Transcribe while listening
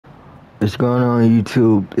What's going on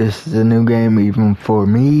YouTube? This is a new game even for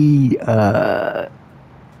me. Why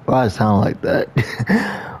it sound like that?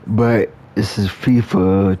 But this is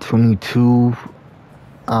FIFA 22.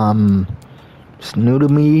 It's new to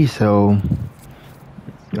me, so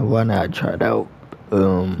why not try it out?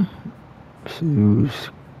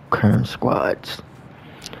 Choose current squads.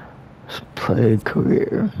 Let's play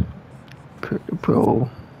career pro.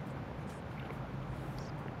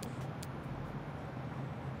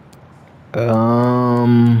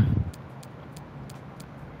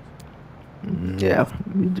 Yeah,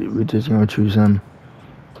 we're just gonna choose him.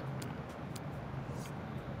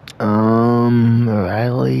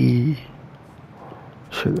 Riley.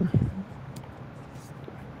 Sure.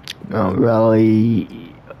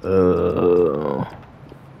 Riley.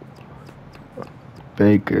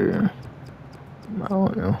 Baker. I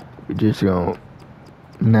don't know. We're just gonna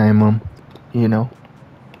name him, you know.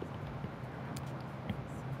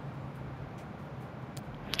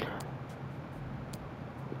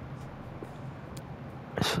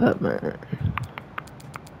 What's up, man?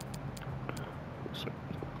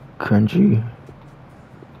 Country.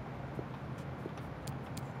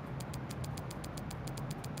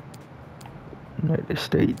 United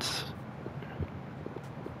States.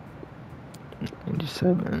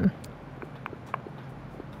 97.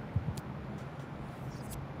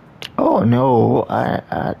 Oh no,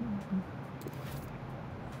 I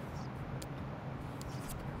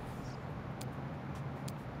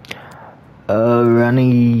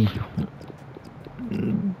Ronnie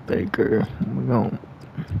Baker. We're going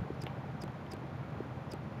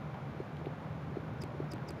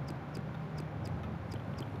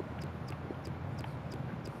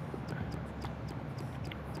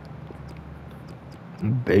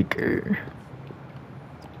Baker.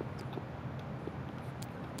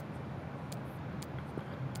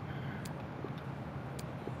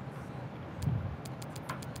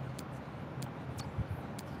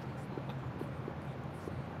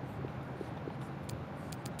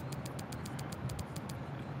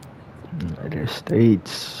 United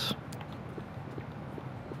States.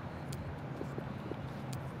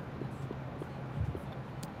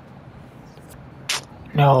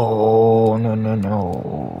 No.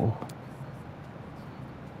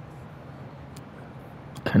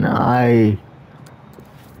 Can I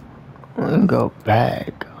go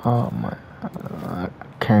back? Oh my, I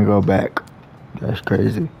can't go back. That's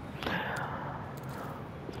crazy.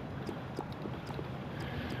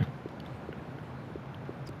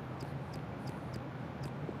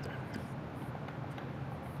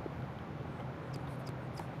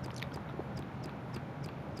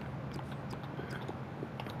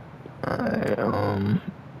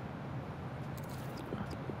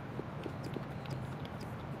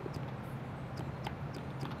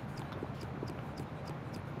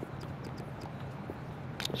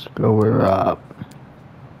 Let's go with Rob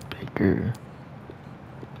Baker.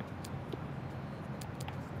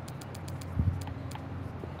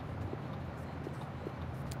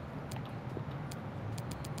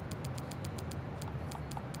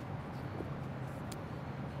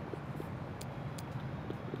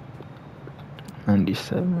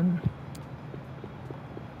 '97.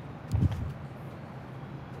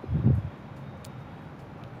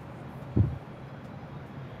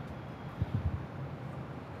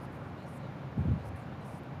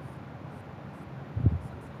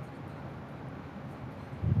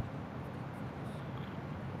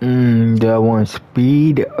 Do I want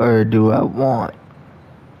speed or do I want?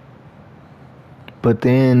 But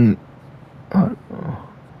then, if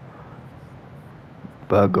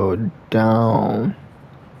I go down,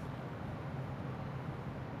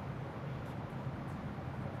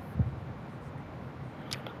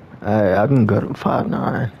 I can go to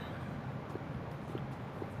 5'9".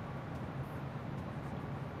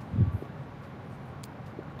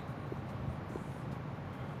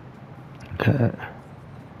 Okay.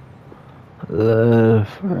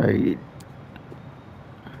 Left, right.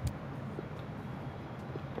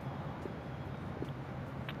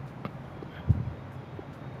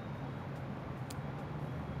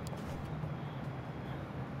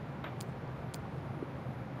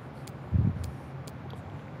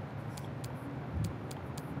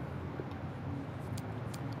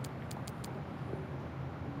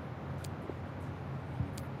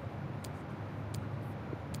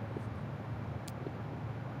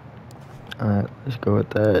 Alright, let's go with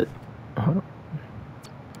that. Oh,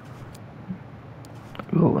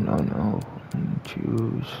 no.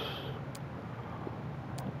 Choose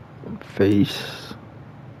face.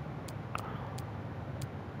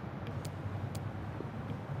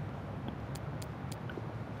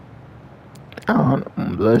 I don't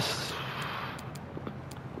know. Let's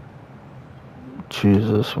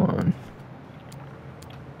choose this one.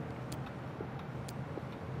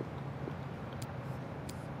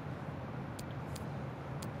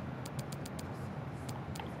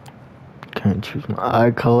 Can't choose my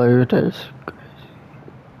eye color. That's crazy.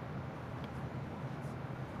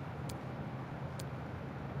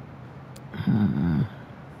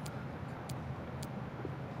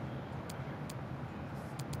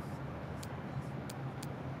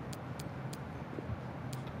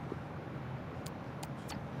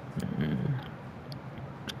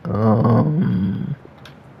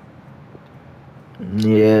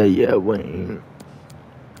 Yeah, wait.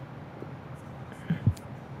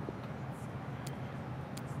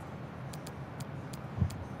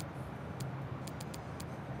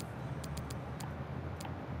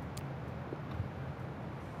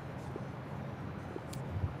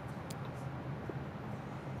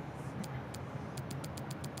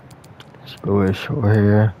 Let's go with short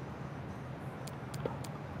hair.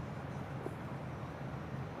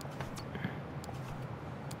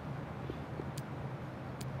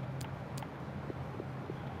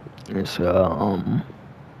 It's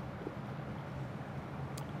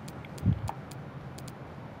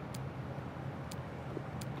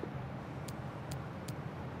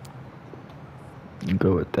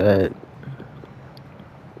go with that.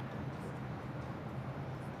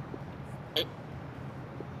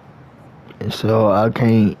 And so I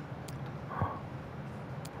can't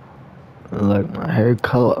like my hair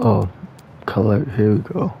color. Oh, color. Here we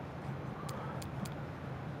go.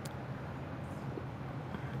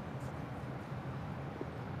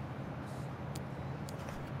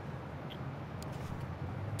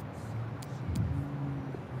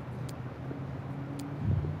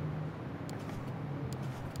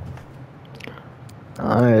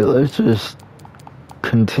 Alright, let's just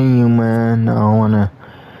continue, man. I don't wanna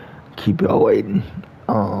keep y'all waiting.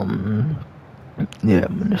 Yeah,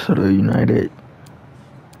 Minnesota United.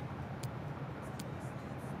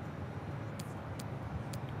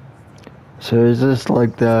 So is this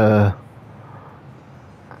like the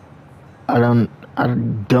I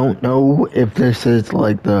don't know if this is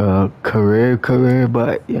like the career,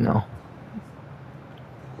 but you know.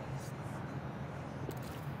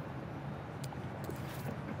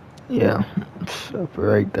 Yeah,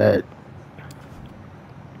 separate that.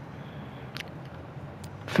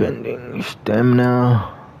 Defending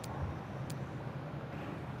stamina.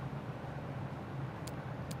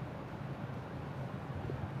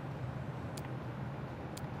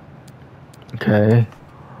 Okay,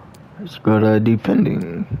 let's go to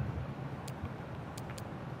defending.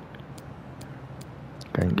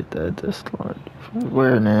 Can't get that this lot.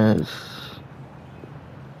 Awareness.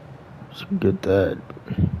 Let's get that.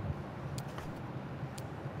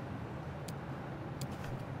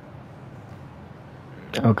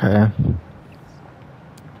 Okay.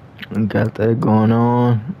 We got that going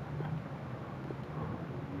on.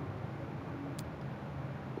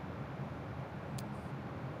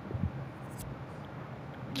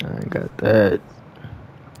 I got that.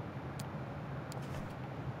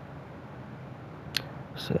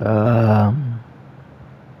 So,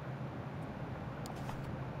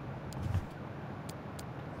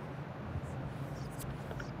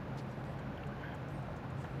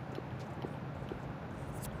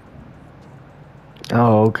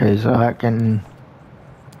 oh, okay, so I can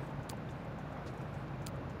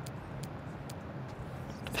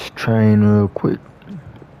just train real quick.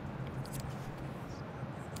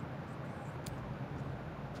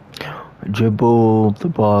 Dribble the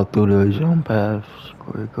ball through the zone pass.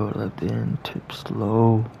 Square, go left in, tip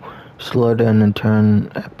slow. Slow down and turn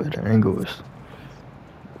at better angles.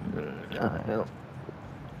 Alright,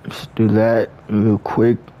 let's do that real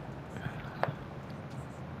quick.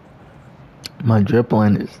 My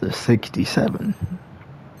dribbling is the 67.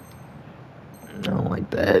 I don't like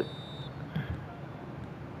that.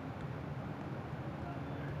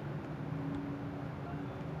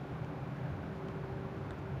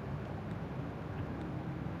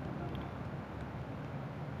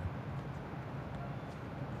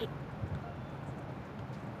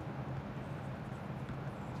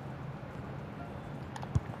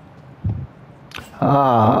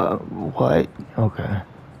 What? Okay.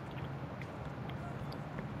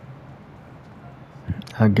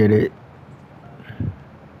 I get it.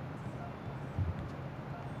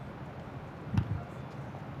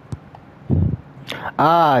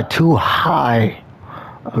 Too high.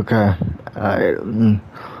 Okay. Alright.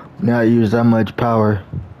 Not use that much power.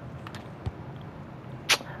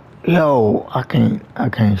 Yo, I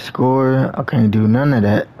can't score. I can't do none of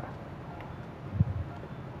that.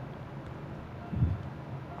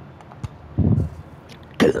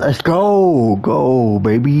 Let's go. Go,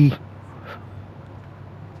 baby.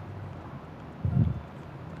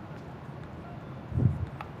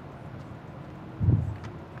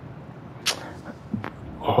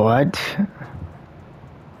 What?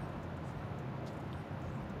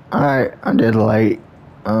 Alright, I did light.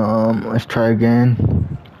 Let's try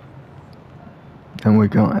again. And we're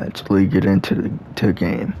gonna actually get into the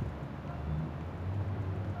game.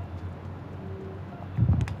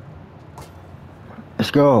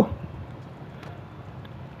 Let's go.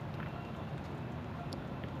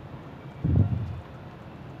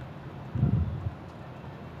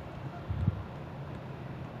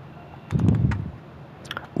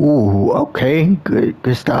 Ooh, okay.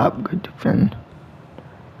 Good stop. Good defend.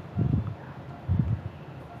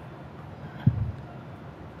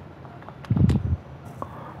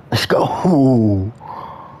 Let's go.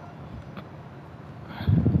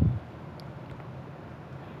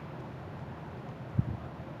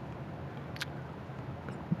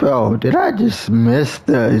 Bro, did I just miss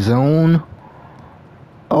the zone?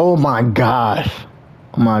 Oh my gosh.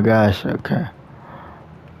 Oh my gosh, okay.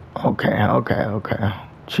 Okay.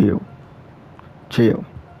 Chill.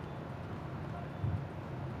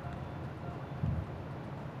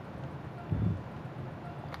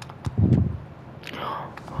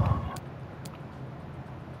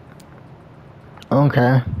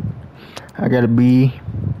 Okay. I gotta be.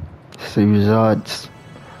 See results.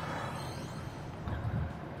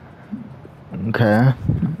 Okay.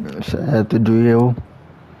 So at the drill.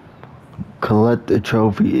 Collect the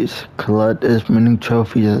trophies. Collect as many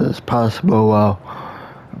trophies as possible while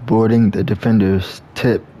boarding the defender's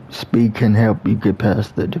tip. Speed can help you get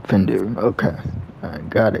past the defender. Okay. I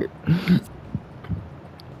got it.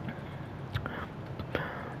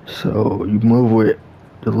 So you move with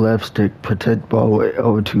the left stick, protect ball with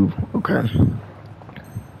L2. Okay.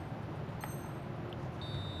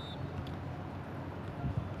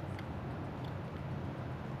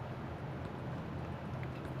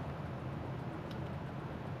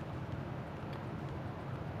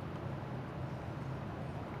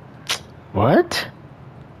 What?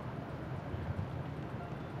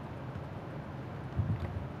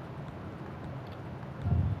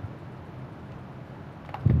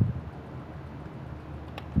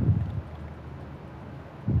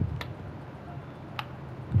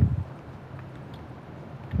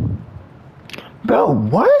 Bro,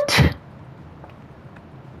 what?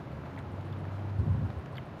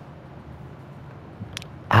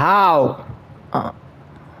 How?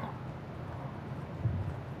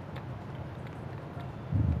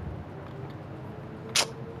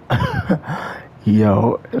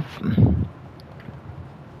 Yo,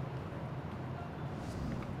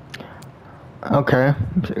 okay,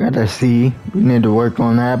 so I gotta see. We need to work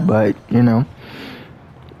on that, but you know.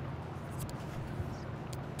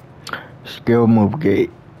 Skill move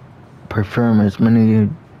gate. Perform as many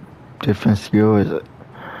different skills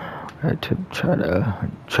to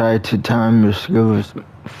try to time your skills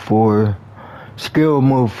for skill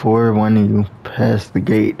move for when you pass the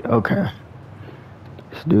gate. Okay.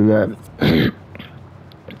 Let's do that.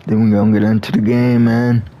 Then we're gonna get into the game,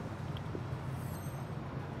 man.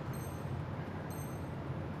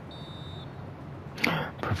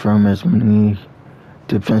 Perform as many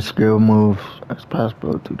different skill moves as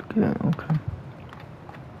possible through the game. Okay.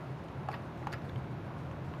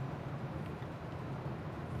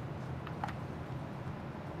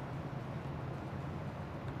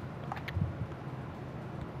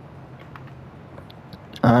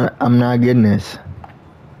 I'm not getting this.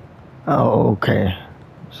 Oh, okay.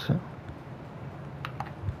 So.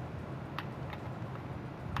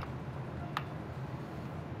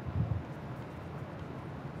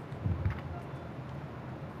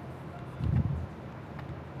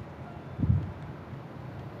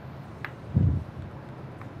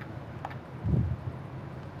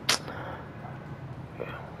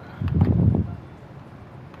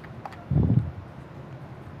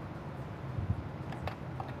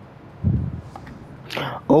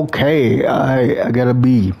 Okay, I gotta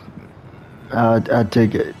be. I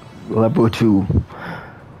take it. Level 2.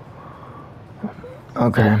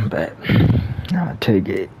 Okay, I'm back. I'll take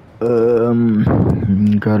it.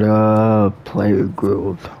 Gotta player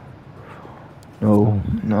growth. No.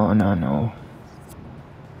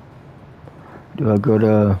 Do I go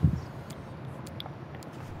to...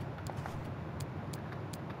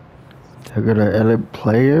 Do I go to edit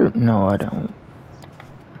player? No, I don't.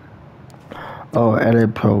 Oh,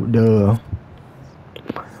 edit pro, duh.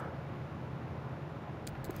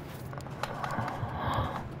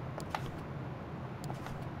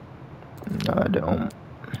 No, I don't.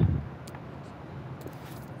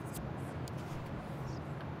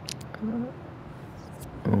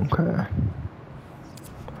 Okay.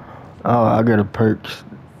 Oh, I got a perks.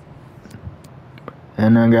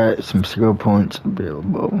 And I got some skill points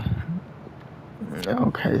available.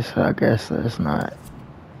 Okay, so I guess that's not.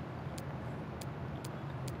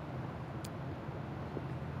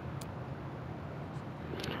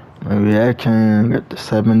 Maybe I can get the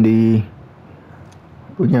 70.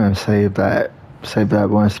 We're gonna save that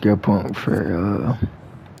one skill point for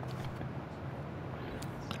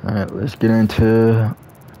Alright, let's get into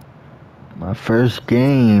my first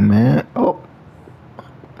game, man. Oh.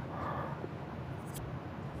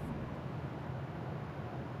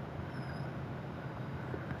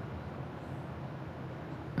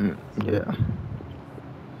 Yeah.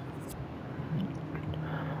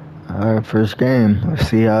 Alright, first game. Let's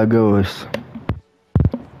see how it goes.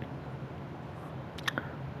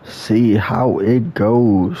 See how it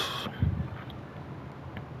goes.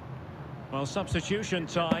 Well, substitution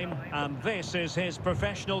time, and this is his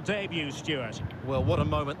professional debut, Stuart. Well, what a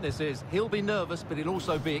moment this is. He'll be nervous, but he'll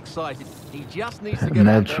also be excited. He just needs to get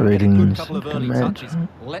out there and get a good couple of early touches.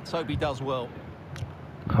 Let's hope he does well.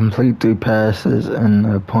 Complete 3 passes and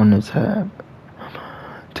the opponent's half.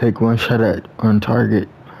 Take 1 shot at on target.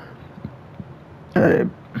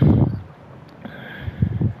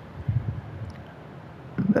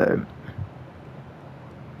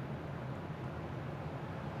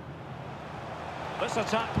 This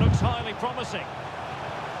attack looks highly promising.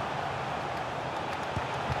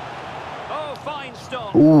 Oh, fine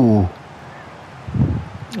stop. Ooh.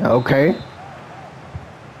 Okay.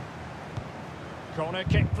 Corner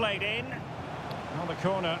kick played in. On the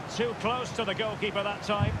corner, too close to the goalkeeper that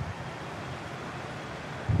time.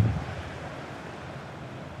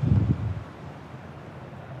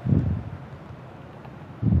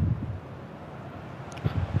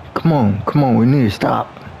 Come on, we need to stop.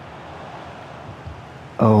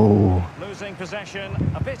 Oh. Losing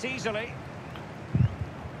possession a bit easily.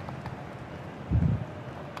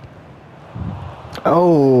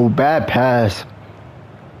 Oh, bad pass.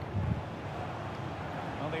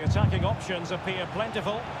 Well, the attacking options appear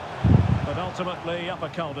plentiful, but ultimately up a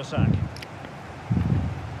cul-de-sac.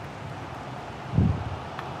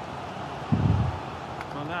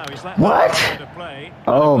 Well, now he's let what? To play.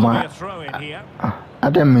 Oh my! Throw in here. I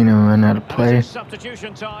didn't mean to run out of play.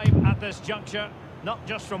 Substitution time at this juncture, not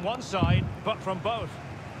just from one side, but from both.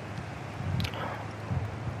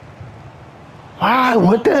 Wow,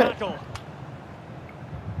 what the? Tackle.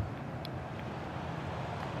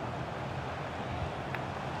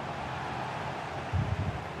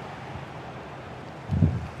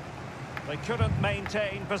 They couldn't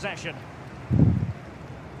maintain possession.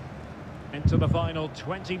 Into the final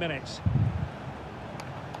 20 minutes.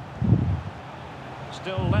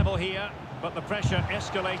 Still level here, but the pressure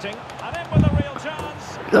escalating. And in with a real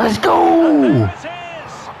chance. Let's go! And there it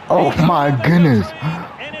is. Oh my goodness!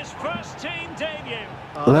 In his first team debut.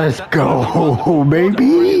 Let's go,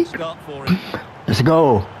 baby! Let's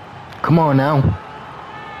go! Come on now!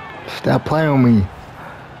 Stop playing with me.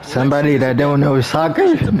 Somebody that don't know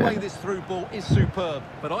soccer. To play this through ball is superb,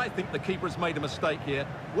 but I think the keeper has made a mistake here.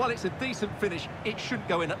 While it's a decent finish, it should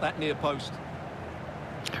go in at that near post.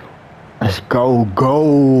 Let's go,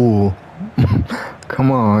 go!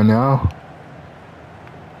 Come on now.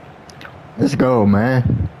 Let's go,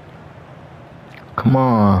 man. Come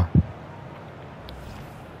on.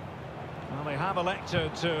 Well, they have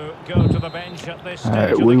elected to go to the bench at this stage.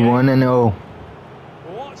 Alright, we 1-0.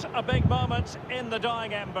 What a big moment in the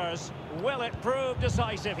dying embers. Will it prove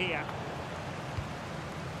decisive here?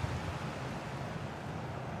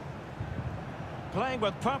 Playing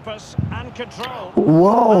with purpose and control.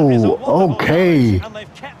 Whoa, okay. And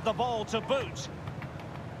they've kept the ball to boot.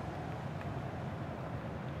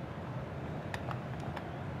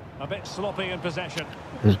 A bit sloppy in possession.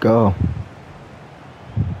 Let's go.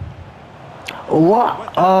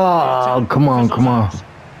 What? Oh, come on, come on.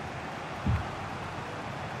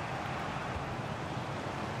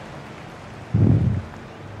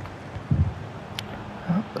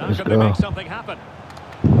 Let's go. Make something happen.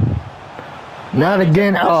 Not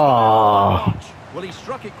again. Oh. Well, he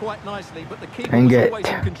struck it quite nicely, but the keeper was always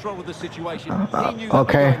in control of the situation. He knew that was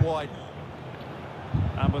going wide.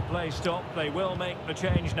 And with play stopped, they will make the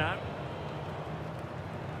change now.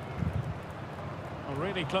 Well,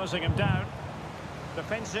 really closing him down.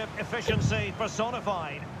 Defensive efficiency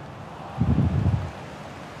personified.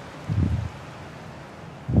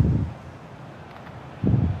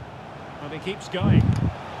 Well, he keeps going.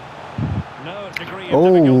 No degree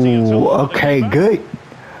of difficulty at all. Okay, good.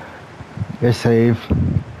 Good save.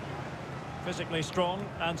 Physically strong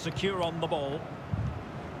and secure on the ball.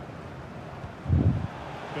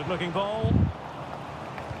 Good looking ball.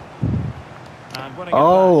 And winning it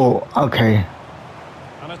Oh, back. okay.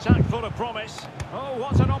 An attack full of promise. Oh,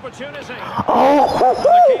 what an opportunity.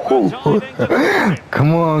 Oh,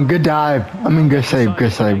 come on, good dive. I mean, good save,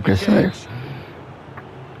 good save, good save.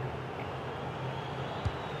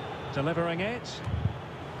 Delivering it.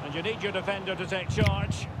 And you need your defender to take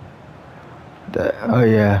charge. Oh,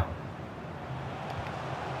 yeah.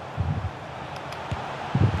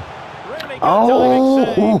 Really good Oh, well,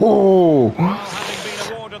 having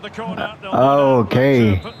been awarded the corner,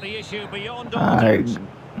 okay. put the issue beyond all All right. doubt.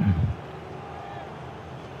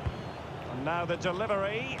 And now the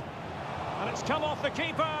delivery. And it's come off the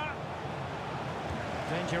keeper.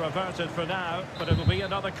 Danger averted for now, but it'll be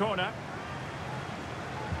another corner.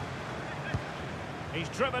 He's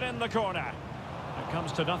driven in the corner. It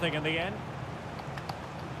comes to nothing in the end.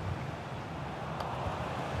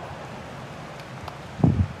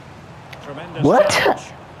 Tremendous What? challenge.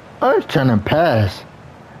 I was trying to pass.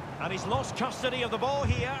 And he's lost custody of the ball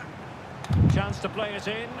here. Chance to play it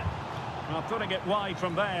in. Well, putting it wide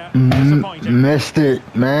from there. Disappointing. Missed it,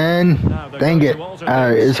 man. Dang it.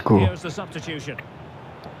 Alright, it's cool. Here's the substitution.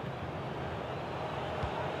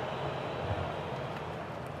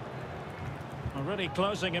 Really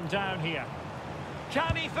closing him down here.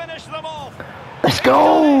 Can he finish them off? Let's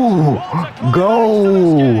go!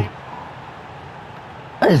 Go!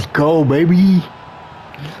 Let's go, baby.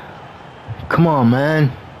 Come on,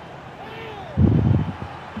 man.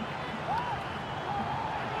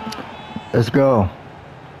 Let's go.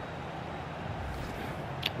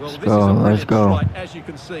 Well, Let's go. Strike, as you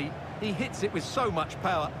can see, he hits it with so much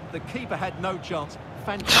power. The keeper had no chance.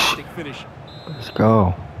 Fantastic finish. Let's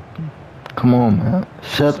go. Come on, man.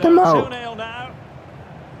 Shut them out. 2-0 now.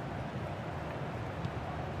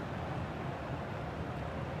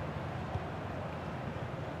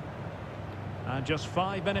 And just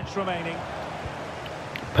 5 minutes remaining.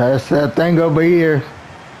 Pass that thing over here.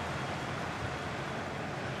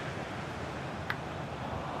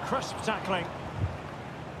 Crisp tackling.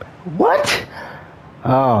 What?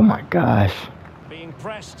 Oh my gosh. Being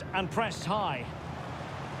pressed and pressed high.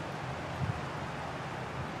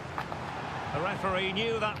 The referee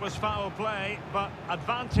knew that was foul play, but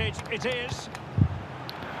advantage it is.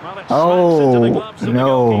 Well, it smacks into the gloves of the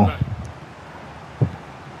goalkeeper.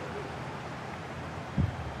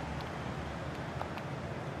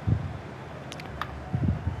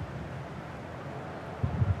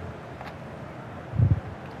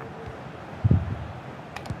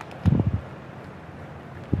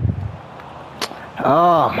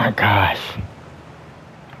 Oh my gosh.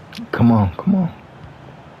 Come on, come on.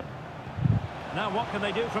 Now what can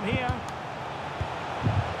they do from here?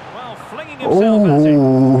 Well, flinging himself at it.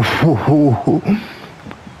 Oh,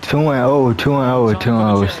 2-0, 2-0,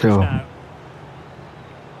 2-0 still. Now.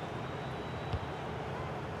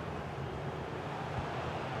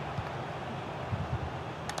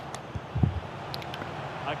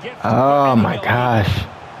 Oh my gosh.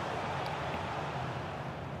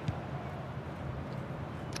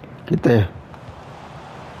 Get there.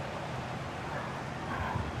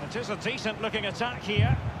 It is a decent looking attack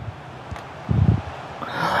here.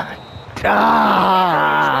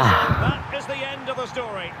 Ah! That is the end of the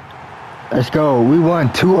story. Let's go. We won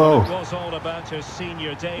 2-0. It was all about his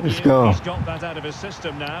senior debut. Let's go. He's got that out of his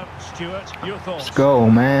system now. Stuart, your thoughts? Let's go,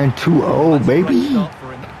 man. 2-0, baby.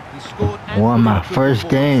 Won my first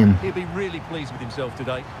game. He'll be really pleased with himself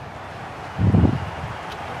today.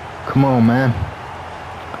 Come on, man.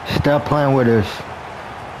 Stop playing with us.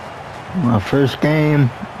 My first game.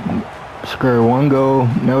 Scored 1 goal,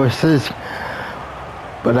 no assists.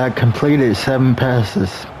 But I completed 7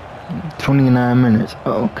 passes. 29 minutes.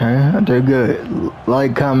 Okay, I did good.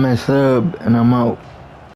 Like, comment, sub, and I'm out.